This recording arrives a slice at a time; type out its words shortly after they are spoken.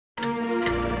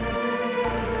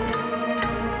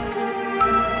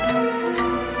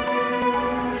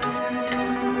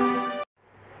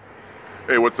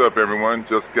Hey, what's up everyone?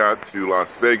 Just got to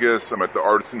Las Vegas. I'm at the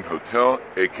Artisan Hotel,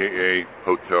 aka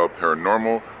Hotel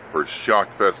Paranormal, for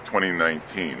Shockfest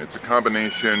 2019. It's a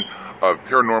combination of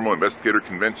paranormal investigator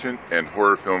convention and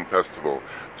horror film festival.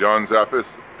 John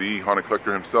Zaffis, the haunted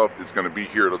collector himself, is going to be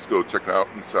here. Let's go check it out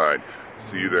inside.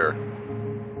 See you there.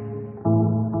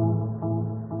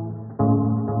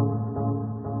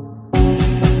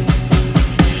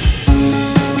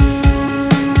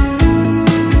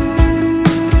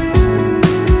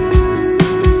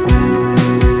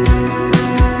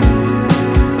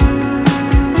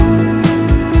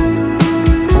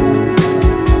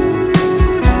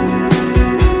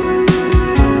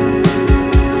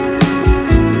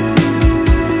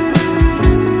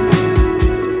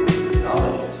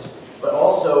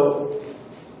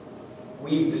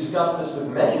 We've discussed this with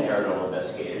many paranormal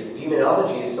investigators.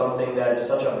 Demonology is something that is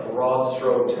such a broad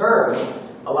stroke term.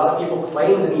 A lot of people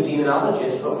claim to be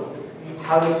demonologists, but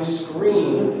how do you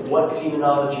screen what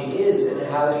demonology is, and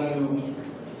how do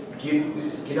you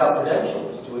give out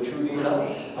credentials to a true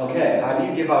demonologist? Okay, how do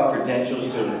you give out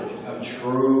credentials to a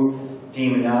true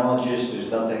demonologist? There's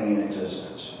nothing in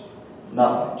existence.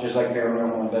 Nothing. Just like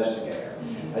paranormal investigator.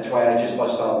 That's why I just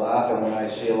bust out laughing when I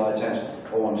see a lot of times,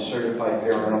 oh, I'm certified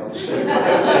paranormal.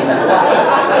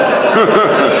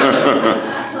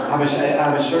 I'm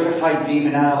a certified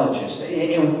demonologist.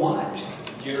 In what?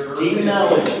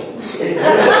 Demonologist.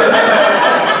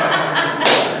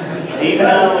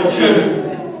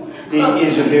 Demonology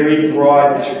is a very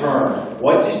broad term.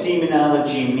 What does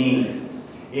demonology mean?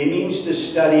 It means the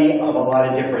study of a lot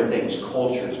of different things,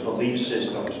 cultures, belief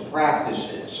systems,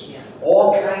 practices.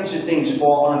 All kinds of things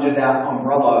fall under that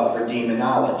umbrella for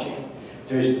demonology.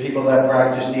 There's people that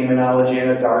practice demonology on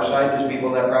the dark side. There's people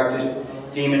that practice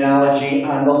demonology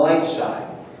on the light side.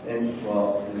 And,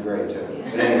 well, in the gray too.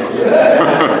 But anyway,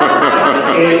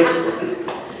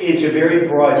 it's a very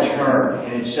broad term,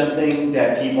 and it's something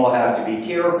that people have to be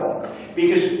careful.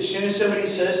 Because as soon as somebody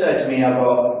says that to me, I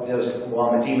go, well,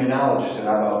 I'm a demonologist, and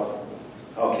I go,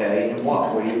 okay, and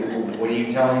what? What are you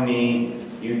telling me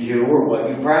you do or what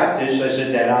you practice? I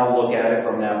said, then I'll look at it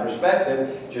from that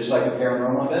perspective, just like a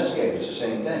paranormal investigator. It's the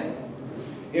same thing.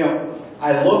 You know,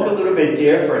 I look a little bit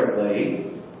differently,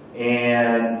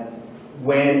 and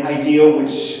when I deal with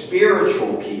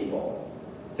spiritual people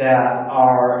that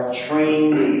are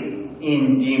trained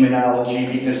in demonology,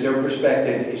 because their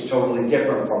perspective is totally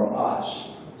different from us.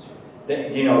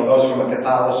 You know, it goes from a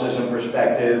Catholicism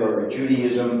perspective or a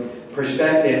Judaism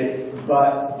perspective,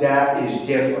 but that is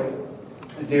different.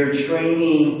 Their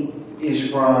training is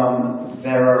from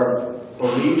their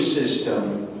belief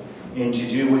system and to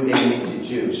do what they need to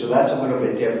do. So that's a little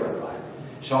bit different.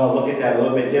 So I'll look at that a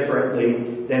little bit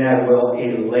differently than I will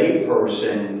a lay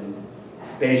person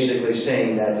basically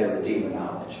saying that they're a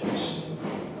demonologist.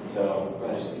 So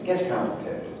it gets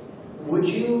complicated. Would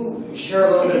you share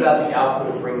a little bit about the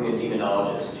output of bringing a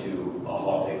demonologist to a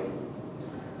haunting?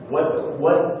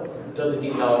 What does a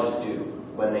demonologist do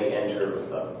when they enter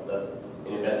an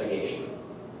investigation?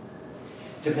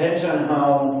 Depends on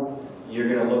how you're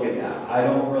going to look at that. I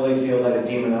don't really feel that a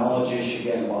demonologist should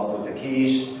get involved with the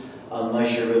keys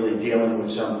unless you're really dealing with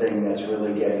something that's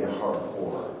really getting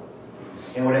hardcore.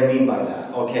 And what I mean by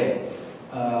that, okay,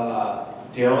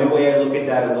 the only way I look at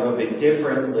that a little bit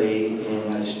differently,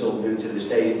 and I still do to this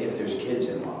day, if there's kids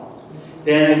involved,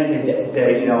 then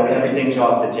you know, everything's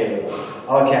off the table.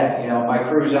 Okay, you know, my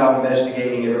crew's out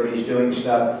investigating, everybody's doing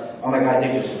stuff. Oh my God, I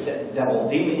think there's a devil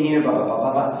demon here, blah, blah, blah,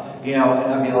 blah, blah. You know,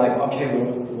 and I'd be like, okay,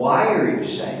 well, why are you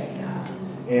saying that?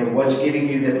 And what's giving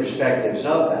you the perspectives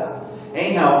of that?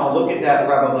 Anyhow, I'll look at that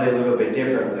probably a little bit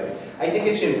differently. I think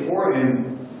it's important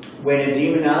when a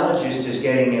demonologist is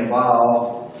getting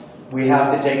involved, we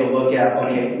have to take a look at,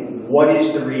 okay, what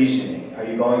is the reasoning? Are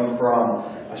you going from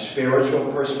a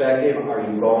spiritual perspective? Are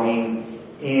you going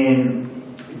in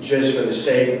just for the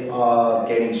sake of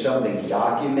getting something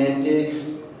documented?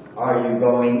 Are you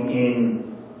going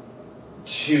in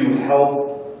to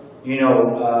help, you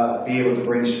know, be able to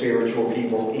bring spiritual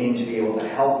people in to be able to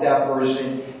help that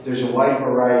person? There's a wide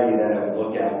variety that I would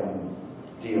look at when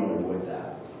dealing with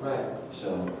that. Right.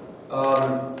 So,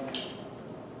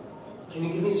 can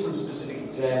you give me some specific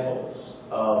examples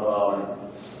of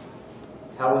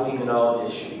how a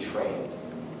demonologist should be trained?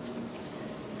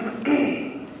 I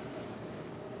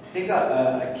think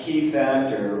a key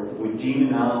factor with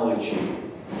demonology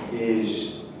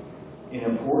is an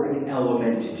important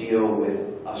element to deal with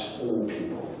us old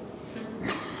people.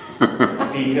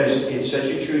 Because it's such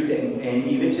a true thing, and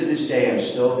even to this day, I'm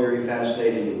still very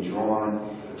fascinated and drawn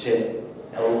to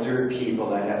elder people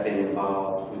that have been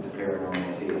involved with the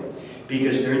paranormal field,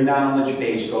 because their knowledge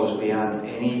base goes beyond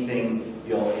anything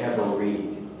you'll ever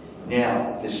read.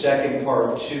 Now, the second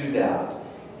part to that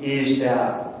is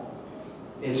that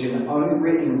it's an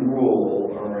unwritten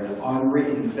rule or an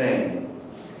unwritten thing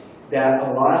that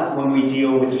a lot when we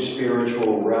deal with the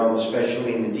spiritual realm,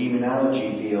 especially in the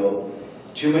demonology field,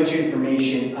 too much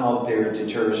information out there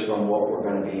deters from what we're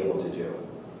going to be able to do.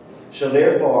 So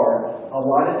therefore, a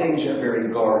lot of things are very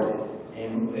guarded,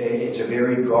 and it's a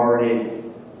very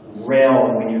guarded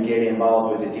realm when you get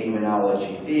involved with the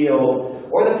demonology field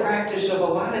or the practice of a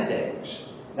lot of things.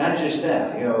 Not just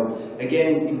that, you know,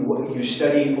 again, you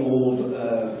study old,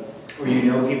 or you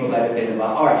know people that have been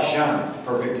involved. All right, shaman,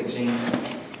 perfect example.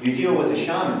 You deal with a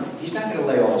shaman, he's not going to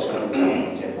lay all his cards out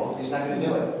on the table. He's not going to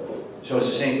do it. So it's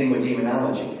the same thing with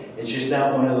demonology. It's just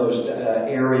not one of those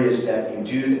areas that you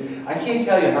do. I can't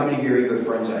tell you how many very good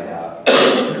friends I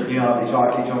have. You know, I'll be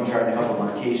talking to them, trying to help them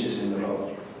on cases, and they'll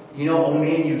go, you know, oh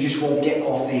man, you just won't get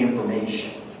off the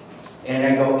information. And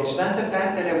I go, it's not the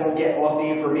fact that I won't get off the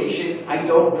information. I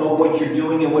don't know what you're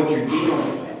doing and what you're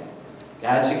dealing with.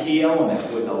 That's a key element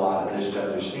with a lot of this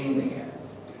understanding here.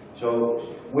 So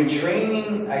with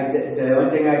training, the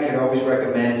only thing I can always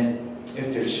recommend,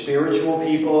 if they're spiritual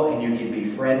people and you can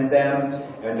befriend them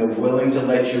and they're willing to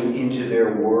let you into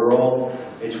their world,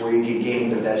 it's where you can gain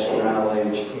the best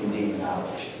knowledge in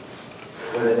demonology.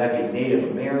 Whether that be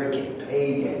Native American,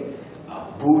 pagan,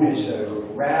 Buddhist, or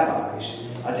rabbis.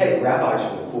 I tell you, rabbis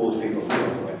are the coolest people to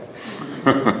deal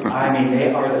with. I mean,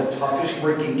 they are the toughest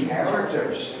freaking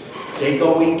characters. They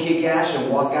go in, kick ass,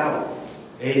 and walk out.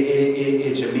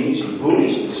 It's amazing.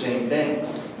 Buddhists, the same thing.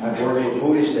 I've worked with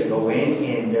Buddhists, they go in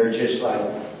and they're just like,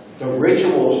 the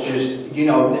rituals just, you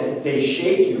know, they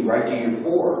shake you right to your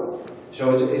core.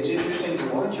 So it's interesting to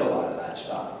watch a lot of that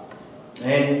stuff.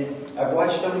 And I've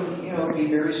watched them, you know, be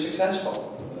very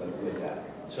successful with that.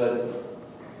 So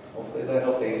hopefully that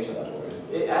helped answer that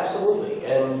for you. Absolutely.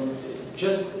 And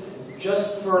just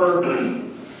for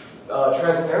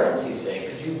transparency's sake,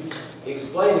 could you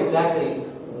explain exactly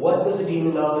what does a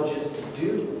demonologist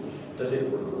do? Does it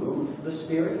remove the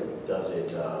spirit? Does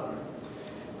it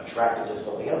attract it to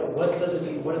something else? What does it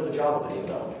do? What is the job of a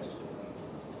demonologist?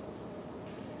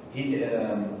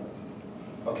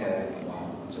 Okay, wow,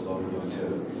 it's a loaded one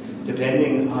too.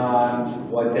 Depending on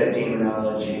what that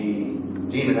demonologist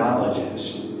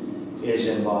is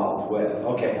involved with.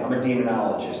 Okay, I'm a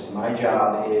demonologist. My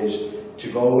job is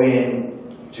to go in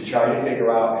to try to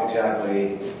figure out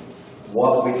exactly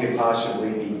what we could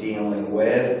possibly be dealing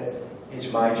with.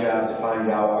 It's my job to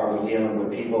find out, are we dealing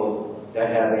with people that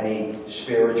have any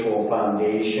spiritual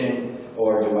foundation,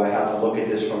 or do I have to look at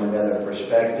this from another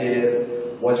perspective?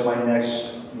 What's my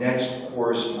next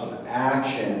course of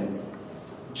action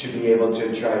to be able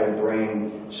to try to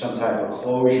bring some type of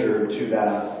closure to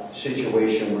that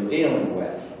situation we're dealing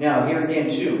with? Now, here again,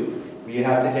 too, you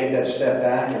have to take that step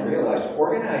back and realize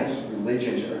organized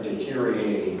religions are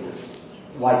deteriorating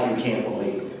like you can't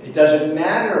believe. It doesn't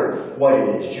matter what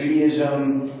it is,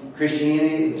 Judaism,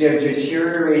 Christianity, they're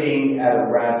deteriorating at a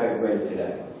rapid rate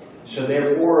today. So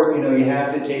therefore, you know, you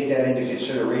have to take that into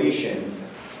consideration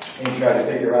and try to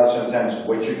figure out sometimes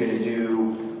what you're going to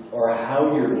do or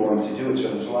how you're going to do it. So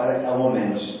there's a lot of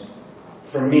elements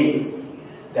for me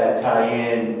that tie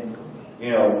in,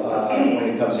 you know, when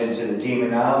it comes into the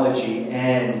demonology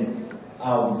and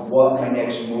what my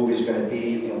next move is going to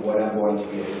be and what I'm going to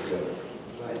be able to do.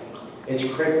 It's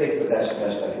cryptic, but that's the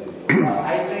best I can do.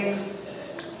 I think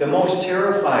the most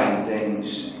terrifying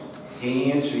things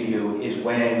to answer you is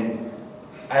when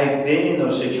I've been in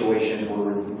those situations where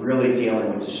we're really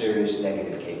dealing with serious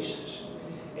negative cases.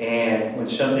 And when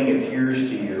something appears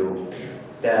to you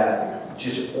that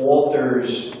just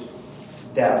alters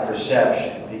that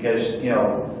perception. Because, you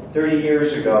know, 30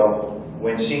 years ago,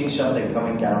 when seeing something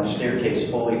coming down the staircase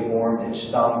fully formed, it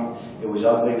stunk, it was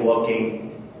ugly looking,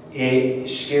 it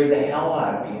scared the hell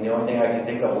out of me, and the only thing I could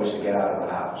think of was to get out of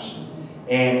the house.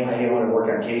 And I didn't want to work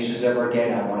on cases ever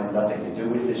again. I wanted nothing to do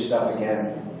with this stuff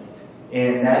again.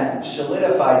 And that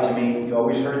solidified to me. You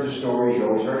always heard the stories, you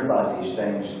always heard about these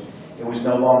things. It was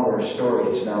no longer a story,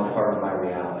 it's now part of my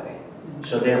reality.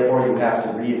 So therefore you have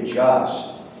to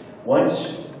readjust.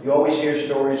 Once, you always hear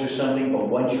stories or something, but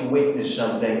once you witness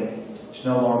something, it's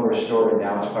no longer a story,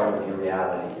 now it's part of your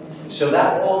reality. So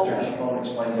that alters, you won't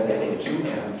explain anything to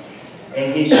him.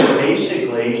 And he said,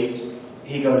 basically,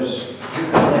 he goes,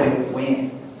 you're going to let it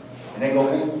win. And I go,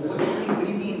 what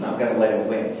do you mean I'm going to let it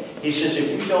win? He says, if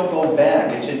you don't go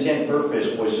back, its intent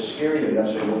purpose was to scare you enough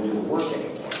so you won't do the work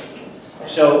anymore.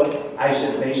 So I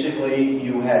said, basically,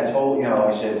 you had told, you know,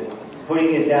 I said,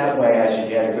 putting it that way, I said,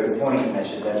 you had a good point. I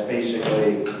said, that's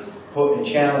basically putting a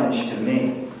challenge to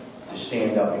me to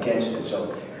stand up against it.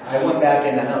 So I went back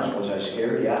in the house. Was I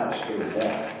scared? Yeah, I was scared of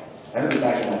that. I haven't been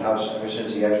back in that house ever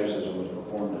since the exorcism was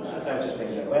performed. Those types of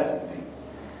things that went at me.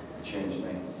 It changed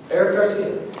me. Eric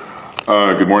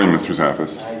Garcia. Good morning, Mr.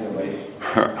 Zaffis. Hi,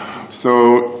 everybody.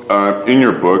 So, in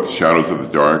your book, Shadows of the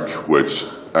Dark, which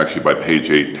actually by page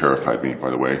 8 terrified me, by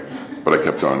the way, but I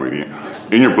kept on reading it.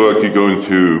 In your book, you go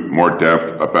into more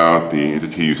depth about the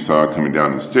entity you saw coming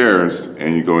down the stairs,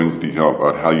 and you go into detail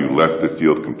about how you left the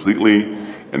field completely,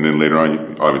 and then later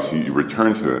on, obviously, you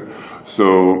return to it.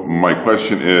 So my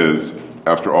question is,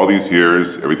 after all these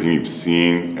years, everything you've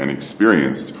seen and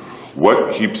experienced, what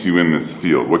keeps you in this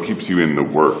field? What keeps you in the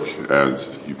work,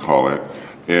 as you call it?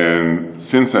 And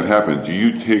since that happened, do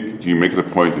you make it a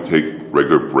point to take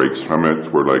regular breaks from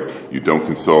it, where like you don't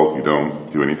consult, you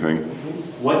don't do anything?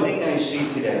 One thing I see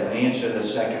today, I'll answer the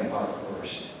second part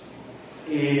first,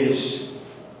 is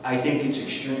I think it's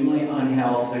extremely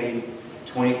unhealthy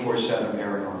 24/7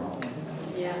 paranormal.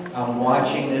 Yes. I'm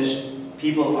watching this.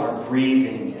 People are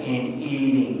breathing and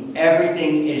eating.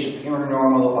 Everything is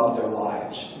paranormal about their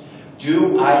lives.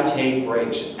 Do I take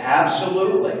breaks?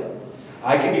 Absolutely.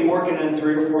 I can be working on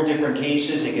 3 or 4 different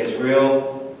cases. It gets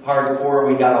real hardcore.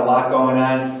 We got a lot going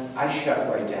on. I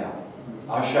shut right down.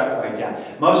 I'll shut right down.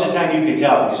 Most of the time you can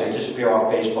tell because I disappear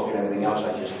off Facebook and everything else.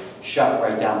 I just shut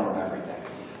right down from everything.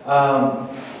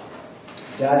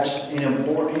 That's an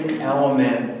important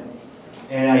element.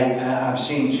 And I've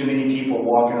seen too many people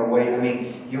walking away. I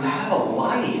mean, you have a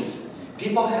life.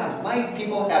 People have life.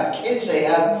 People have kids. They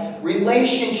have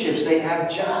relationships. They have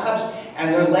jobs.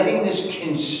 And they're letting this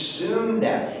consume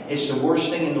them. It's the worst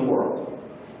thing in the world.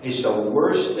 It's the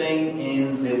worst thing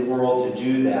in the world to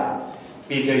do that.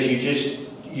 Because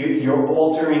you're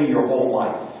altering your whole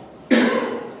life.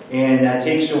 And that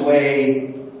takes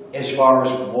away as far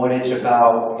as what it's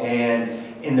about. And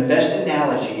in the best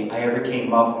analogy I ever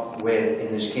came up with, and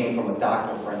this came from a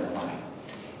doctor friend of mine,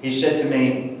 he said to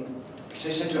me, I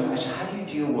said to him, I said, how do you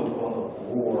deal with all the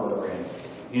war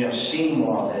and, seeing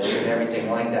all this and everything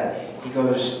like that? He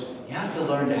goes, you have to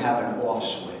learn to have an off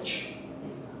switch.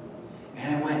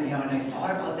 And I went, and I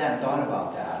thought about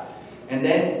that. And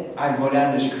then I went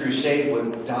on this crusade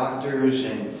with doctors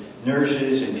and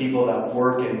nurses and people that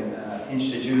work in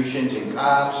institutions and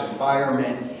cops and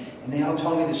firemen. And they all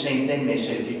told me the same thing. They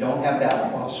said, if you don't have that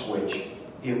off switch,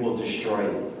 it will destroy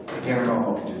you. The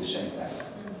paranormal can do the same thing.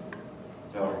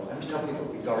 So I just tell people,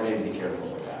 be guarded and be careful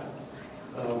with that.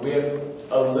 We have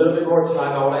a little bit more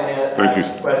time. I want to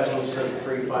ask questions to the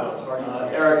 3 final parties.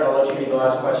 Eric, I'll let you be the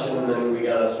last question, and then we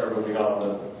got to start moving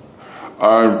on.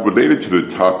 Related to the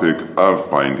topic of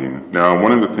binding. Now,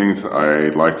 one of the things I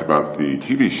liked about the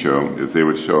TV show is they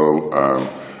would show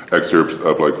excerpts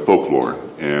of like folklore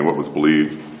and what was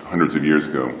believed hundreds of years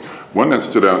ago. One that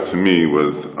stood out to me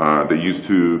was they used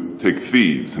to take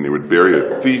thieves and they would bury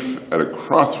a thief at a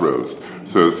crossroads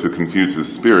so as to confuse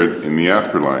his spirit in the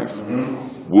afterlife. Mm-hmm.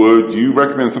 Would you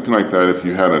recommend something like that if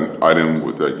you had an item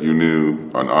that you knew,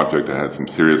 an object that had some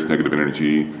serious negative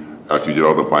energy, after you did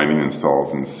all the binding and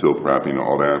salt and silk wrapping and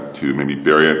all that, to maybe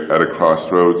bury it at a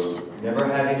crossroads? Never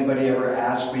had anybody ever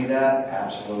ask me that?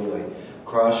 Absolutely.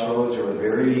 Crossroads are a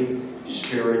very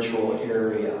spiritual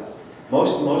area.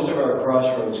 Most of our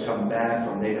crossroads come back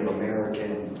from Native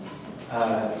American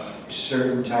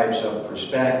certain types of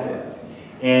perspective.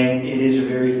 And it is a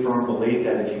very firm belief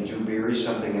that if you do bury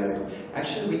something at a...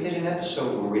 Actually, we did an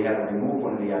episode where we had to remove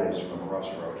one of the items from a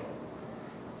crossroad.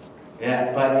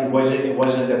 Yeah, but it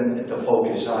wasn't the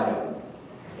focus item.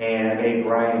 And I made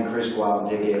Brian and Chris go out and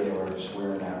dig it. They were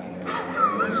swearing at me.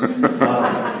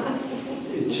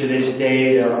 To this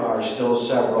day, there are still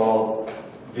several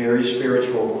very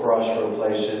spiritual crossroad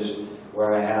places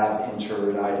where I have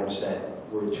interred items that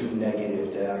were too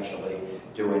negative to actually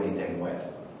do anything with.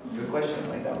 Good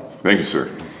question, I know. Thank you, sir.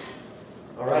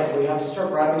 All right, we have to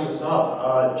start wrapping this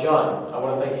up. John, I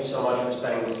want to thank you so much for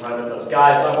spending this time with us.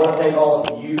 Guys, I want to thank all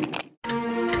of you